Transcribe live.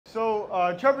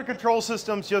Intrepid Control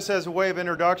Systems, just as a way of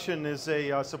introduction, is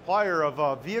a supplier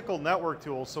of vehicle network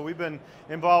tools. So we've been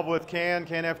involved with CAN,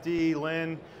 CAN-FD,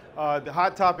 LIN. The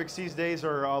hot topics these days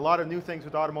are a lot of new things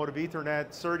with Automotive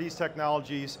Ethernet, SerDes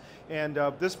technologies, and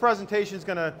this presentation is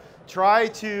going to try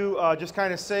to just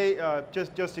kind of say,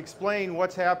 just explain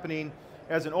what's happening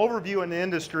as an overview in the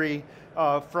industry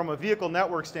from a vehicle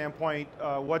network standpoint,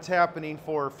 what's happening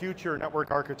for future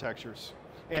network architectures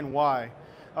and why.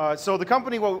 So the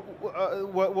company,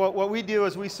 what we do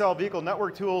is we sell vehicle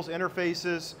network tools,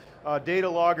 interfaces, data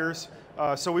loggers.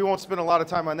 So we won't spend a lot of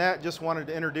time on that. Just wanted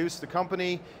to introduce the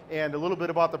company and a little bit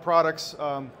about the products.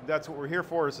 That's what we're here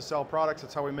for, is to sell products.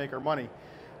 That's how we make our money.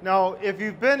 Now, if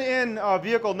you've been in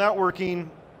vehicle networking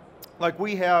like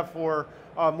we have for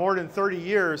more than 30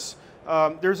 years,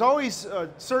 there's always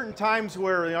certain times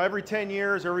where, every 10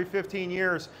 years, every 15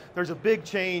 years, there's a big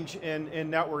change in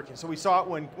networking. So we saw it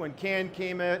when CAN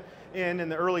came in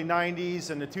the early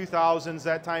 90s and the 2000s,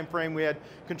 that time frame. We had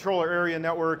controller area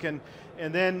network, and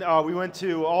then we went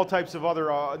to all types of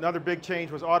other, another big change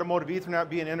was Automotive Ethernet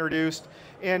being introduced.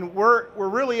 And we're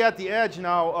really at the edge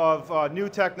now of new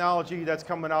technology that's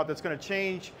coming out that's going to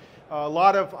change a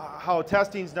lot of how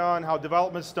testing's done, how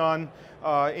development's done,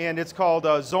 and it's called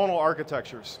Zonal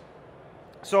Architectures.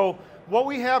 So what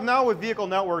we have now with vehicle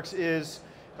networks is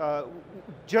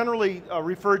generally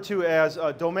referred to as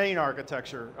a domain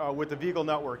architecture with the vehicle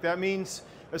network. That means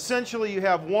essentially you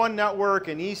have one network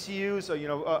and ECUs,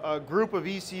 a group of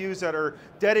ECUs that are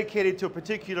dedicated to a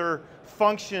particular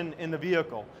function in the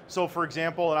vehicle. So for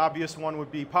example, an obvious one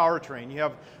would be powertrain. You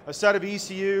have a set of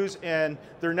ECUs and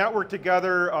they're networked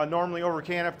together, normally over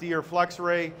CAN-FD or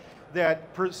FlexRay, that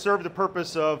serve the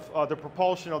purpose of the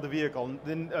propulsion of the vehicle.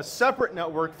 Then a separate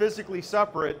network, physically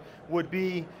separate, would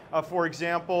be, for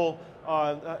example,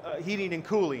 heating and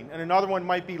cooling, and another one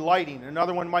might be lighting,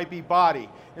 another one might be body.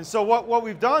 And so what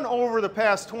we've done over the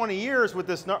past 20 years with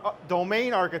this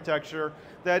domain architecture,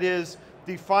 that is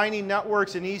defining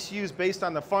networks and ECUs based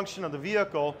on the function of the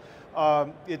vehicle,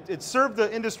 it served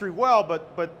the industry well, but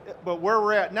where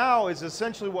we're at now is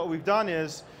essentially what we've done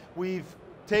is we've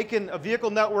taken a vehicle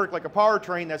network like a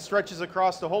powertrain that stretches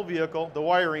across the whole vehicle, the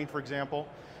wiring for example,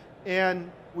 and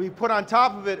we put on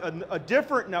top of it a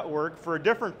different network for a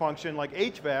different function like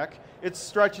HVAC. It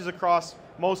stretches across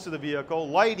most of the vehicle.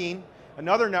 Lighting,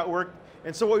 another network.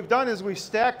 And so what we've done is we've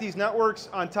stacked these networks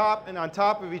on top and on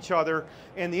top of each other,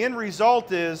 and the end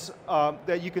result is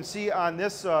that you can see on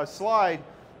this slide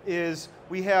is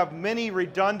we have many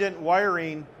redundant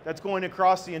wiring that's going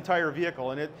across the entire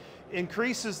vehicle, and it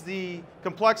increases the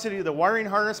complexity of the wiring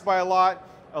harness by a lot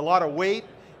of weight,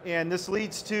 and this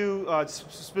leads to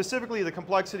specifically the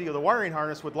complexity of the wiring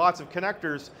harness with lots of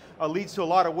connectors leads to a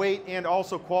lot of weight and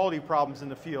also quality problems in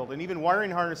the field. And even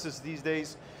wiring harnesses these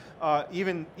days,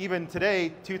 even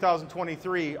today,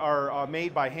 2023, are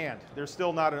made by hand. There's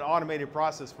still not an automated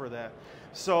process for that.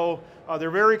 So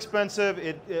they're very expensive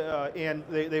and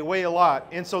they weigh a lot.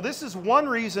 And so this is one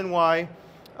reason why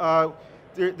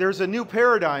there's a new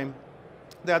paradigm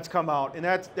that's come out, and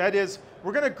that is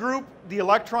we're going to group the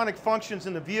electronic functions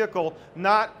in the vehicle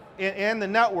and the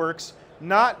networks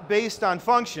not based on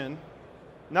function,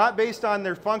 not based on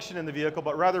their function in the vehicle,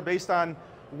 but rather based on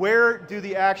where do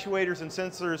the actuators and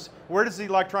sensors, where does the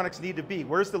electronics need to be?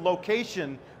 Where's the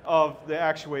location of the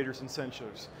actuators and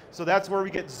sensors? So that's where we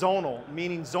get zonal,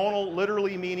 meaning zonal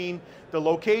literally meaning the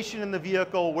location in the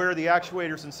vehicle where the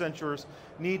actuators and sensors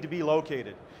need to be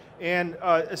located. And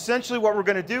essentially what we're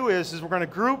going to do is we're going to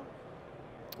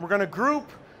group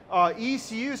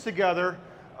ECUs together,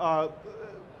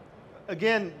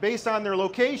 again, based on their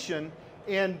location,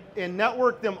 and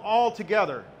network them all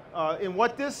together. And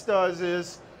what this does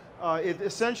is it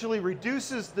essentially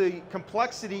reduces the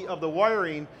complexity of the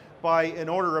wiring by an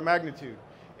order of magnitude.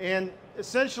 And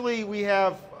essentially we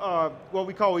have what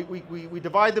we call, we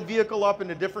divide the vehicle up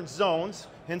into different zones,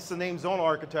 hence the name zonal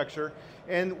architecture,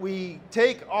 and we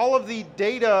take all of the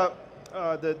data,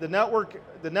 the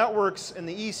networks and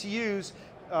the ECUs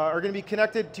are going to be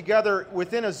connected together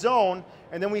within a zone,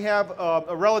 and then we have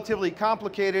a relatively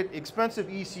complicated, expensive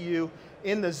ECU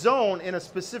in the zone, in a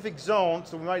specific zone.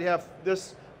 So we might have,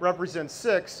 this represents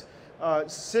six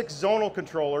zonal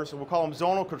controllers, so we'll call them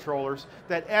zonal controllers,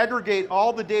 that aggregate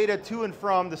all the data to and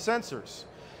from the sensors.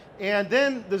 And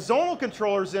then the zonal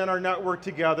controllers then are networked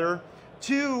together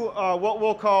to what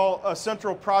we'll call a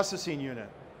central processing unit,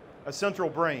 a central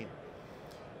brain.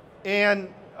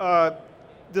 And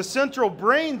the central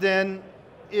brain then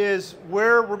is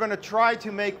where we're going to try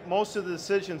to make most of the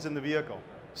decisions in the vehicle.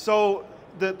 So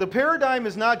the paradigm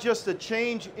is not just a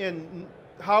change in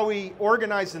how we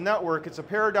organize the network. It's a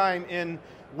paradigm in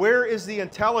where is the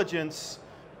intelligence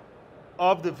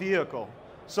of the vehicle.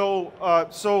 So,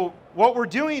 so what we're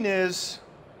doing is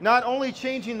not only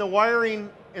changing the wiring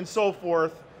and so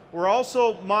forth, we're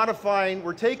also modifying,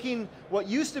 we're taking what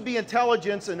used to be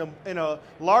intelligence in a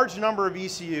large number of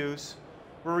ECUs,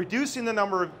 we're reducing the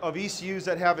number of ECUs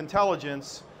that have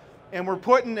intelligence, and we're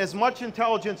putting as much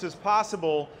intelligence as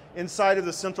possible inside of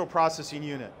the central processing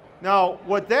unit. Now,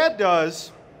 what that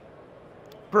does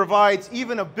provides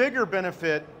even a bigger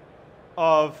benefit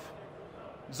of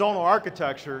zonal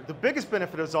architecture. The biggest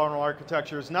benefit of zonal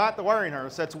architecture is not the wiring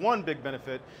harness, that's one big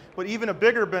benefit, but even a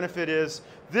bigger benefit is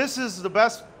this is the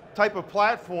best type of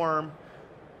platform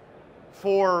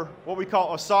for what we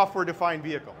call a software-defined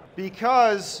vehicle.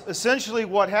 Because essentially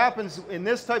what happens in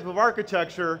this type of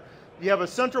architecture, you have a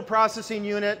central processing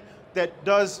unit that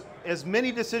does as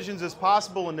many decisions as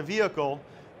possible in the vehicle,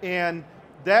 and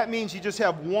that means you just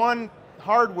have one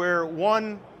hardware,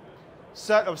 one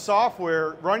set of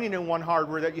software running in one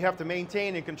hardware that you have to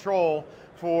maintain and control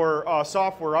for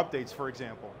software updates, for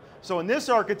example. So in this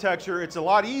architecture, it's a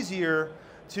lot easier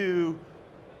to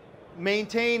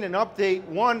maintain and update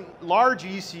one large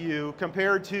ECU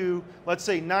compared to, let's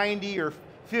say, 90 or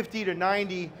 50 to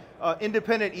 90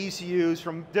 independent ECUs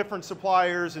from different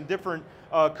suppliers and different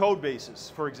code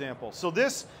bases, for example. So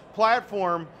this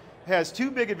platform has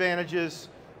two big advantages,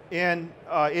 and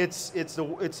it's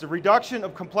the reduction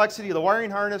of complexity of the wiring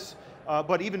harness,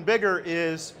 but even bigger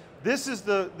is this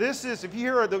is if you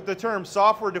hear the term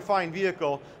software-defined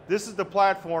vehicle, this is the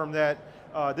platform that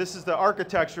this is the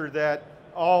architecture that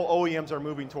all OEMs are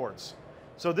moving towards.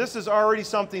 So this is already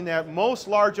something that most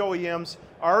large OEMs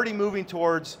are already moving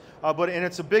towards, and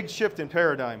it's a big shift in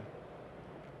paradigm.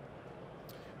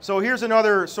 So here's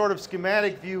another sort of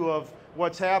schematic view of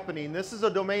what's happening. This is a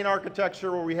domain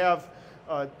architecture where we have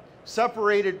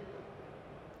separated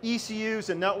ECUs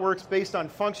and networks based on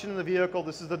function of the vehicle.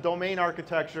 This is the domain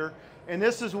architecture, and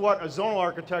this is what a zonal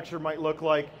architecture might look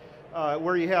like,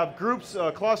 where you have groups,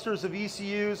 clusters of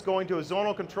ECUs going to a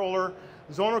zonal controller.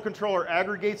 The zonal controller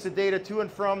aggregates the data to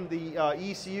and from the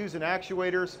ECUs and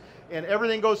actuators, and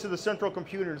everything goes to the central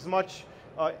computer.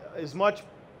 As much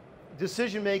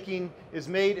decision making is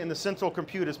made in the central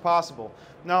compute as possible.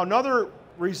 Now, another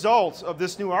result of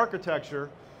this new architecture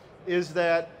is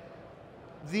that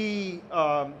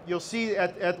you'll see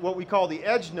at what we call the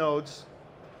edge nodes.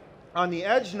 On the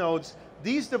edge nodes,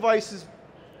 these devices,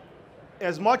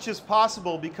 as much as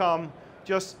possible, become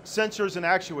just sensors and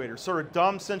actuators, sort of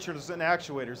dumb sensors and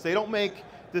actuators. They don't make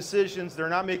decisions, they're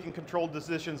not making controlled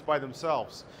decisions by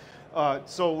themselves.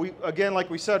 So again,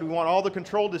 like we said, we want all the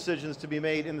control decisions to be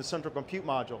made in the central compute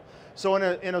module. So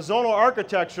in a zonal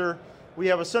architecture, we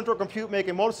have a central compute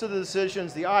making most of the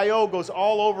decisions. The I/O goes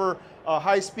all over a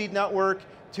high-speed network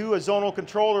to a zonal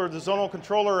controller. The zonal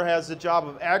controller has the job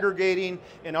of aggregating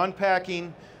and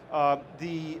unpacking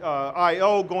the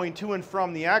I/O going to and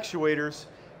from the actuators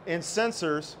and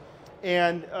sensors,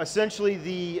 and essentially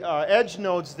the edge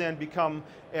nodes then become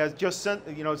as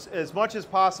as much as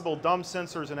possible dumb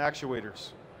sensors and actuators.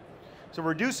 So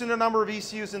reducing the number of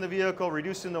ECUs in the vehicle,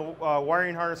 reducing the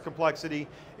wiring harness complexity,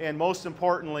 and most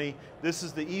importantly, this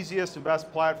is the easiest and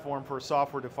best platform for a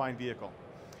software-defined vehicle.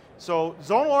 So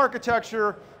zonal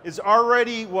architecture is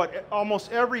already what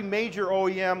almost every major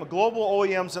OEM, global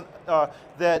OEMs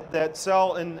that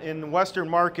sell in the Western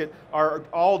market are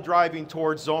all driving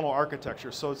towards zonal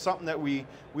architecture. So it's something that we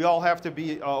all have to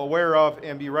be aware of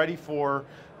and be ready for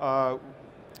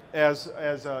as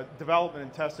development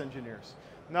and test engineers.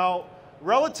 Now,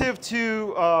 relative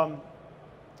to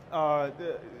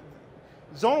the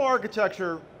zonal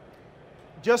architecture,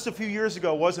 just a few years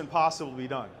ago wasn't possible to be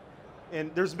done. And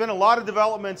there's been a lot of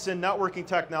developments in networking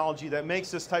technology that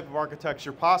makes this type of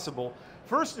architecture possible.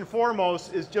 First and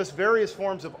foremost is just various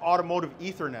forms of automotive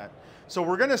Ethernet. So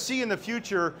we're going to see in the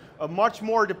future a much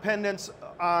more dependence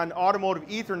on automotive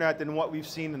Ethernet than what we've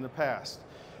seen in the past.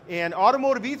 And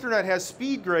automotive Ethernet has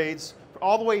speed grades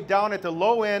all the way down at the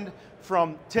low end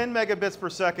from 10 megabits per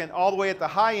second all the way at the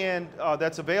high end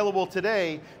that's available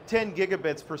today, 10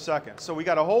 gigabits per second. So we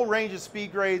got a whole range of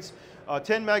speed grades,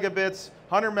 10 megabits,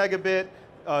 100 megabit,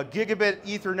 gigabit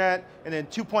Ethernet, and then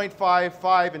 2.5,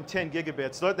 5, and 10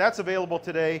 gigabits. So that's available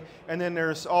today. And then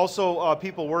there's also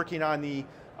people working on the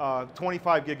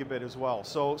 25 gigabit as well.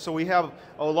 So we have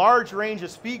a large range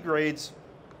of speed grades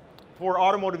for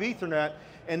automotive Ethernet,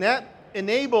 and that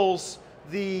enables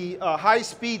the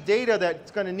high-speed data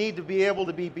that's going to need to be able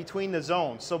to be between the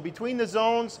zones. So between the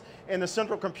zones and the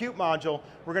central compute module,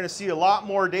 we're going to see a lot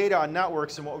more data on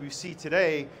networks than what we see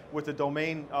today with the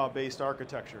domain-based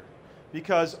architecture.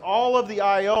 because all of the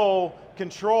I/O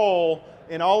control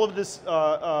and all of this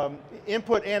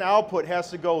input and output has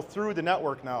to go through the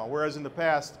network now, whereas in the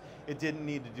past it didn't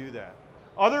need to do that.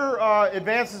 Other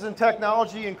advances in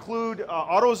technology include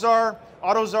AutoZar.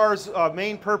 AutoZar's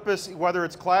main purpose, whether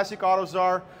it's classic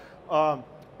AutoZar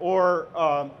or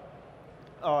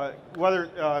whether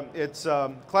it's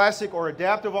classic or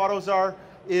adaptive AutoZar,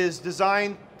 is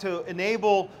designed to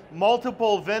enable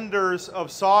multiple vendors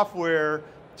of software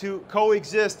to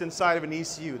coexist inside of an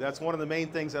ECU. That's one of the main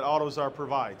things that AutoZar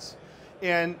provides.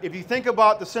 And if you think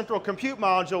about the central compute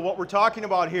module, what we're talking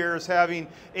about here is having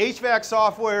HVAC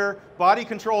software, body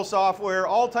control software,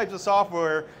 all types of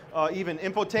software, even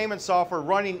infotainment software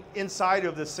running inside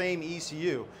of the same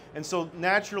ECU. And so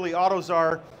naturally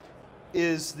AutoZar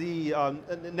is the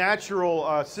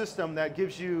natural system that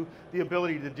gives you the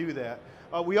ability to do that.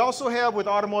 We also have with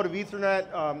Automotive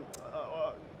Ethernet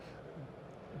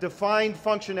defined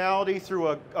functionality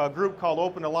through a group called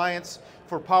Open Alliance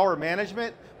for power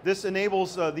management. This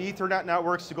enables the Ethernet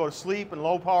networks to go to sleep in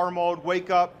low power mode, wake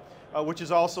up, which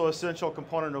is also an essential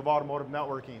component of automotive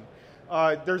networking.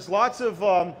 There's lots of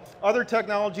other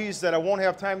technologies that I won't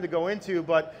have time to go into,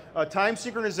 but time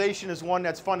synchronization is one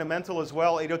that's fundamental as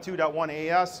well,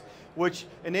 802.1as, which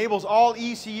enables all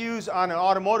ECUs on an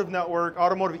automotive network,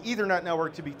 Automotive Ethernet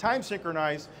network, to be time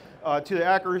synchronized to the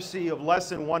accuracy of less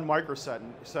than 1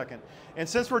 microsecond. And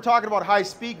since we're talking about high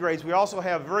speed grades, we also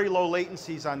have very low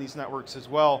latencies on these networks as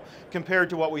well, compared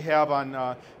to what we have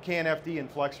on CAN-FD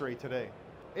and FlexRay today.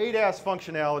 ADAS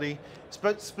functionality,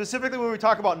 specifically when we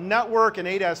talk about network and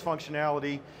ADAS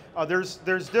functionality,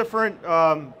 there's different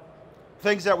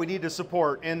things that we need to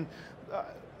support. And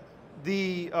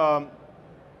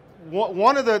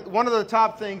one of the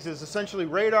top things is essentially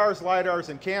radars, lidars,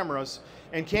 and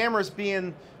cameras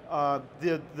being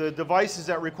the devices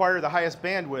that require the highest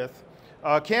bandwidth.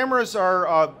 Cameras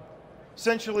are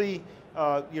essentially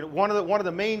one of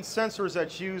the main sensors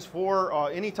that's used for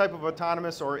any type of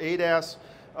autonomous or ADAS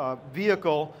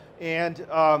vehicle, and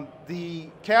the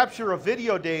capture of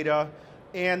video data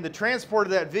and the transport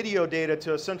of that video data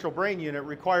to a central brain unit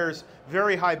requires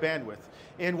very high bandwidth.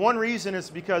 And one reason is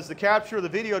because the capture of the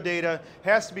video data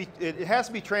has to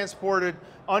be transported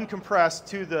uncompressed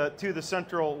to the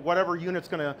central, whatever unit's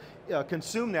going to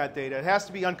consume that data. It has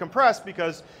to be uncompressed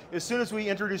because as soon as we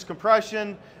introduce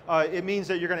compression, it means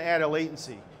that you're going to add a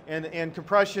latency. And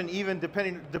compression, even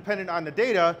dependent on the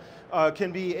data,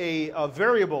 can be a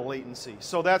variable latency.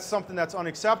 So that's something that's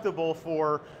unacceptable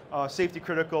for safety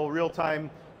critical real-time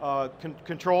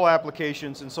control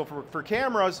applications. And so for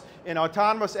cameras and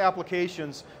autonomous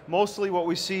applications, mostly what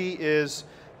we see is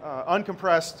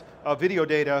uncompressed video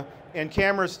data, and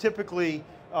cameras typically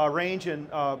range in,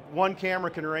 one camera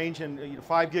can range in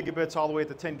 5 gigabits all the way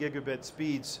to 10 gigabit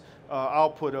speeds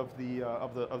output of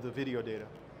the video data.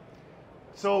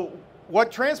 So what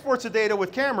transports the data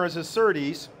with cameras is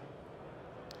SerDes,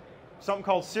 something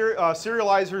called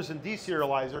serializers and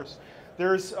deserializers.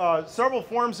 There's several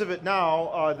forms of it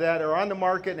now that are on the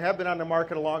market and have been on the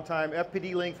market a long time.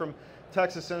 FPD-Link from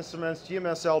Texas Instruments,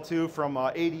 GMSL2 from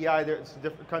ADI, it's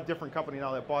a different company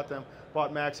now that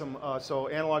bought Maxim, so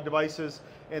Analog Devices,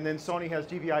 and then Sony has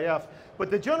GVIF.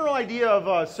 But the general idea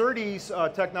of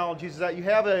SerDes technologies is that you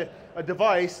have a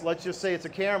device, let's just say it's a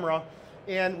camera,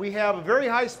 and we have a very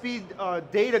high speed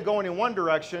data going in one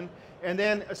direction, and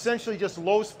then essentially just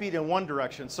low speed in one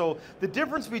direction. So the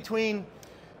difference between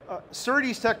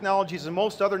SerDes technologies and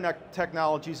most other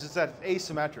technologies is that it's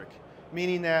asymmetric,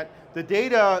 meaning that the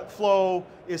data flow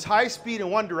is high speed in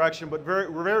one direction, but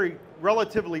very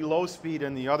relatively low speed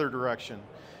in the other direction.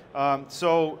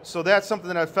 So that's something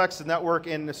that affects the network,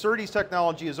 and the SerDes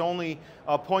technology is only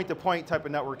a point-to-point type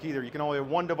of network either. You can only have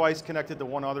one device connected to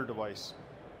one other device.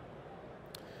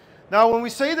 Now, when we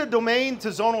say the domain to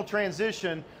zonal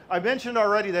transition, I mentioned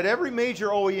already that every major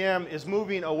OEM is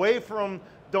moving away from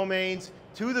domains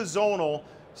to the zonal,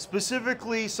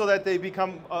 specifically so that they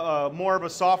become more of a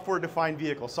software-defined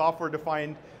vehicle,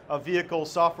 software-defined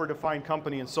software-defined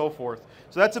company, and so forth.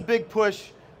 So that's a big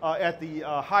push at the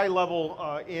high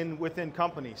level within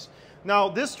companies. Now,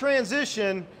 this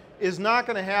transition is not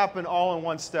going to happen all in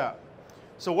one step.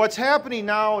 So what's happening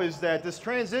now is that this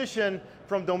transition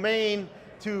from domain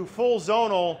to full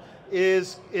zonal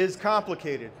is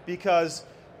complicated because,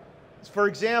 for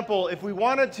example, if we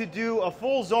wanted to do a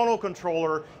full zonal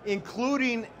controller,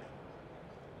 including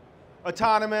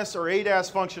autonomous or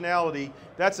ADAS functionality,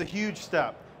 that's a huge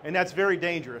step, and that's very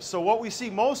dangerous. So what we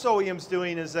see most OEMs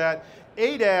doing is that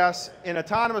ADAS and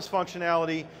autonomous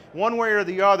functionality, one way or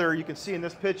the other, you can see in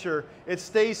this picture, it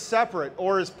stays separate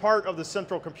or is part of the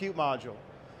central compute module.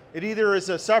 It either is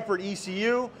a separate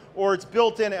ECU or it's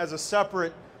built in as a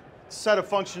separate set of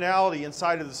functionality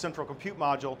inside of the central compute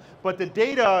module. But the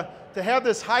data, to have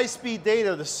this high-speed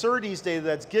data, the SerDes data,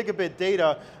 that's gigabit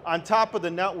data on top of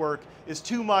the network is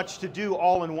too much to do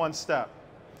all in one step.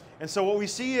 And so what we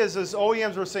see is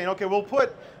OEMs are saying, okay, we'll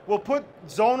put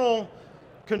zonal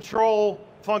control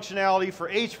functionality for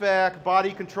HVAC,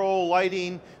 body control,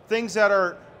 lighting, things that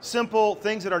are simple,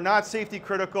 things that are not safety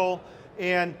critical.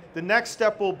 And the next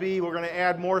step will be we're going to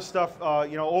add more stuff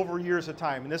over years of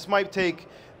time. And this might take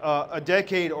a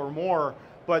decade or more.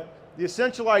 But the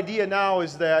essential idea now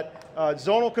is that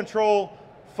zonal control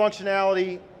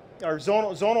functionality or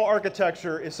zonal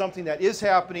architecture is something that is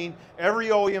happening. Every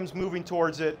OEM's moving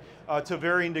towards it to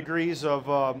varying degrees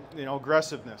of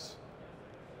aggressiveness.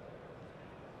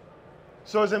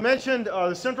 So as I mentioned,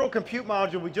 the central compute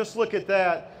module, we just look at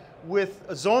that. With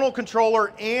a zonal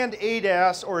controller and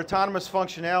ADAS or autonomous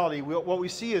functionality, what we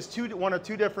see is one of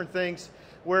two different things,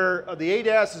 where the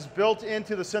ADAS is built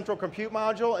into the central compute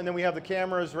module, and then we have the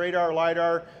cameras, radar,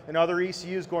 LiDAR, and other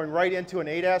ECUs going right into an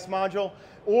ADAS module,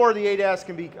 or the ADAS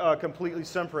can be completely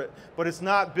separate, but it's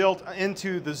not built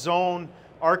into the zone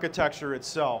architecture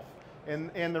itself.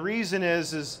 And the reason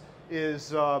is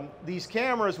these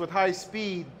cameras with high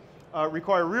speed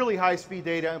require really high speed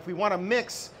data. If we want to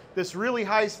mix this really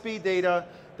high speed data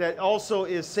that also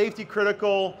is safety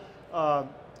critical data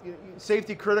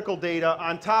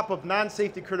on top of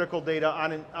non-safety critical data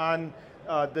on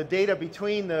the data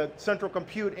between the central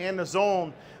compute and the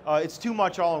zone, it's too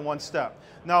much all in one step.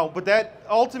 Now, but that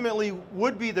ultimately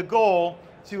would be the goal,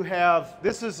 to have,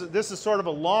 this is sort of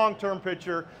a long-term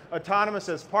picture, autonomous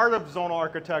as part of zonal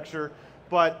architecture,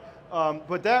 but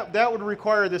that would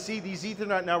require these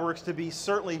Ethernet networks to be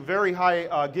certainly very high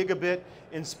gigabit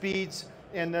in speeds,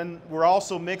 and then we're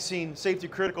also mixing safety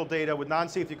critical data with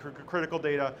non-safety critical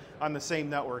data on the same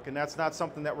network, and that's not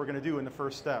something that we're going to do in the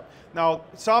first step. Now,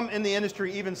 some in the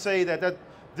industry even say that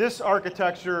this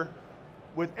architecture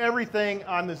with everything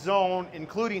on the zone,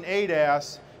 including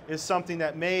ADAS, is something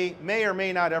that may or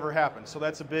may not ever happen. So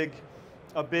that's a big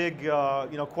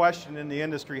question in the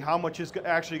industry. How much is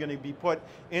actually going to be put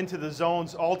into the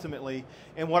zones ultimately?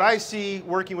 And what I see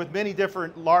working with many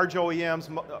different large OEMs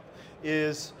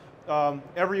is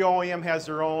every OEM has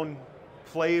their own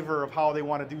flavor of how they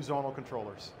want to do zonal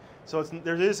controllers. So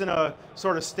there isn't a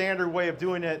sort of standard way of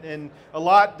doing it, and a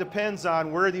lot depends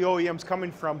on where the OEM's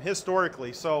coming from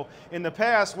historically. So in the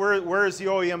past, where has the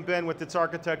OEM been with its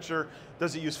architecture?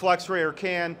 Does it use FlexRay or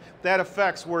CAN? That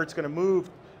affects where it's going to move,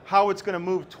 how it's going to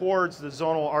move towards the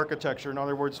zonal architecture. In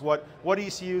other words, what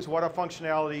ECUs, what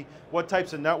functionality, what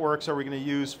types of networks are we going to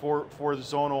use for the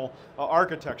zonal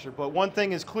architecture. But one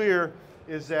thing is clear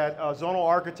is that zonal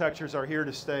architectures are here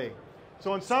to stay.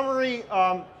 So in summary,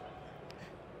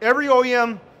 every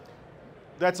OEM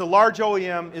that's a large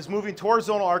OEM is moving towards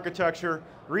zonal architecture.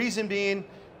 Reason being,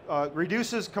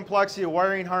 reduces complexity of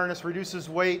wiring harness, reduces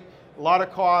weight, a lot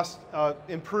of cost,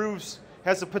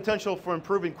 has the potential for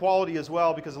improving quality as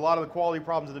well, because a lot of the quality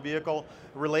problems of the vehicle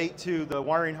relate to the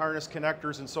wiring harness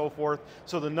connectors and so forth.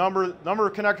 So the number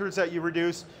of connectors that you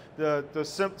reduce,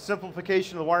 the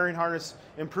simplification of the wiring harness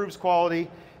improves quality,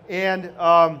 and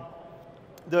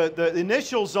the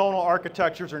initial zonal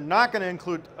architectures are not going to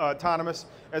include autonomous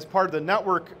as part of the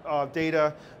network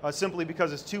data, simply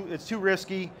because it's too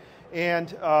risky,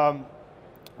 and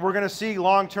we're going to see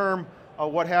long-term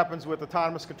what happens with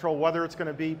autonomous control, whether it's going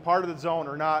to be part of the zone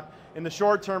or not. In the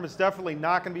short term, it's definitely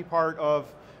not going to be part of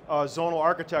zonal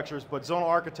architectures, but zonal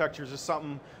architectures is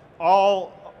something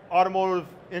all automotive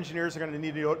engineers are going to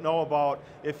need to know about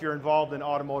if you're involved in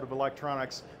automotive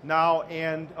electronics now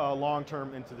and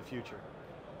long-term into the future.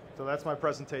 So that's my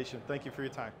presentation. Thank you for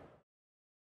your time.